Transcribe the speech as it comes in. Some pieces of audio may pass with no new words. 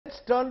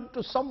turn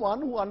to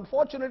someone who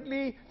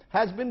unfortunately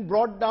has been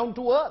brought down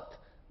to earth.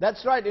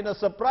 That's right, in a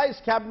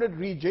surprise cabinet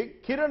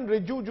rejig, Kiren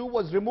Rijiju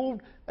was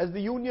removed as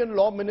the Union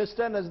Law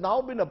Minister and has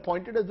now been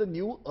appointed as the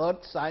new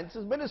Earth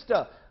Sciences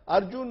Minister.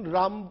 Arjun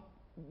Ram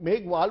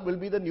Meghwal will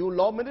be the new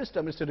Law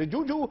Minister. Mr.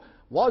 Rijiju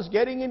was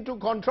getting into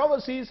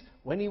controversies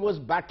when he was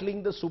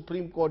battling the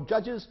Supreme Court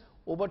judges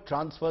over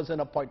transfers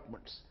and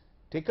appointments.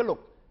 Take a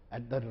look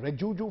at the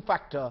Rijiju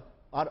factor,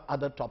 our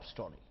other top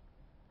story.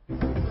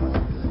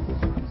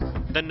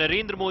 The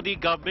Narendra Modi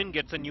government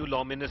gets a new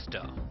Law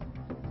Minister.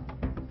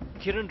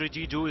 Kiren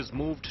Rijiju is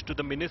moved to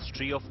the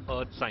Ministry of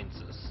Earth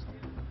Sciences.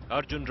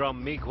 Arjun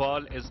Ram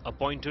Meghwal is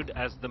appointed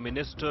as the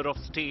Minister of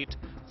State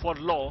for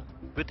Law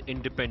with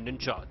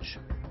independent charge.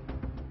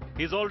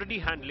 He is already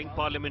handling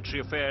parliamentary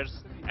affairs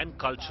and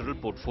cultural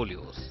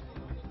portfolios.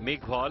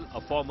 Meghwal,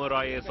 a former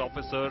IAS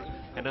officer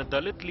and a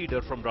Dalit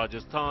leader from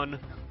Rajasthan,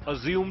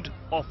 assumed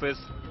office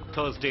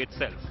Thursday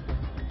itself.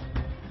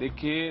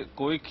 देखिए,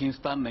 कोई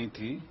खींचतान नहीं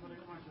थी.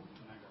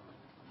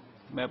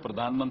 मैं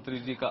प्रधानमंत्री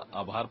जी का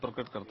आभार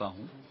प्रकट करता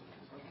हूं.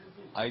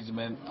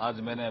 आज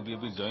मैंने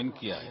अभी ज्वाइन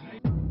किया है.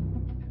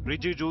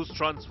 Rijiju's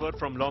transfer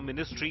from Law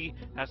Ministry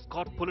has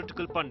caught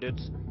political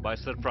pundits by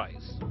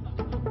surprise.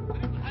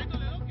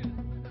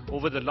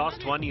 Over the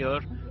last 1 year,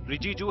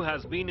 Rijiju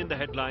has been in the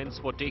headlines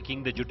for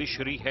taking the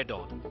judiciary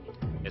head-on,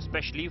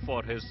 especially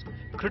for his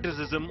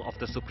criticism of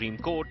the Supreme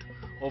Court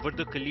over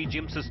the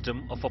collegium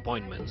system of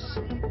appointments.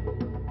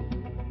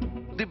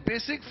 The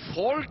basic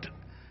fault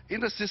in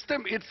the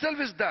system itself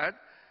is that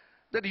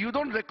you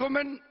don't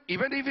recommend,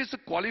 even if he's a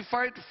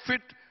qualified,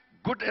 fit,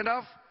 good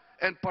enough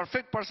and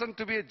perfect person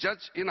to be a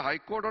judge in High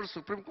Court or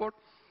Supreme Court,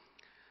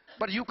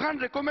 but you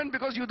can't recommend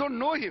because you don't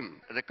know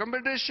him.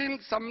 Recommendation,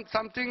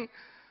 something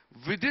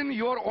within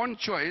your own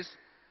choice,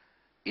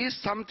 is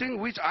something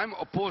which I'm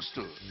opposed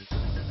to.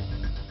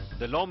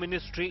 The Law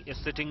Ministry is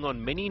sitting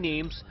on many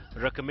names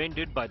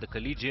recommended by the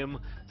Collegium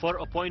for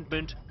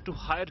appointment to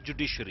higher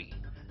judiciary,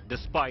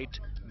 despite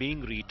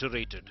being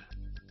reiterated.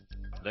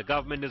 The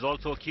government is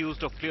also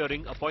accused of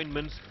clearing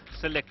appointments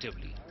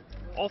selectively.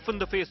 Often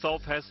the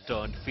face-off has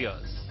turned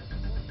fierce.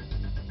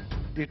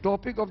 The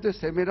topic of the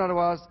seminar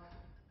was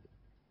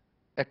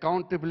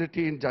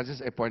accountability in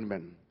judges'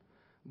 appointment.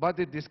 But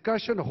the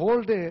discussion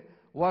whole day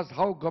was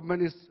how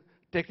government is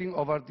taking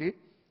over the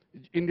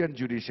Indian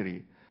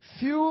judiciary.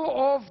 Few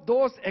of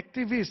those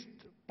activists,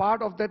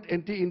 part of that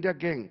anti-India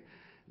gang,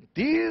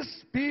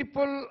 these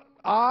people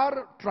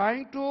are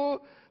trying to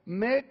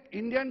make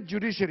Indian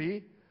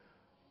judiciary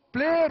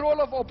play a role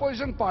of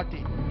opposition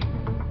party.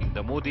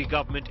 The Modi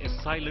government is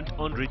silent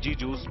on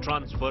Rijiju's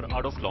transfer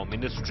out of Law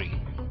Ministry.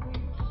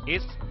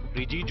 Is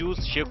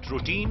Rijiju's shift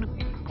routine,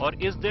 or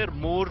is there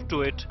more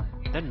to it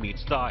than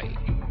meets the eye?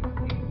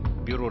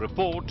 Bureau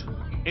Report,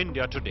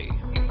 India Today.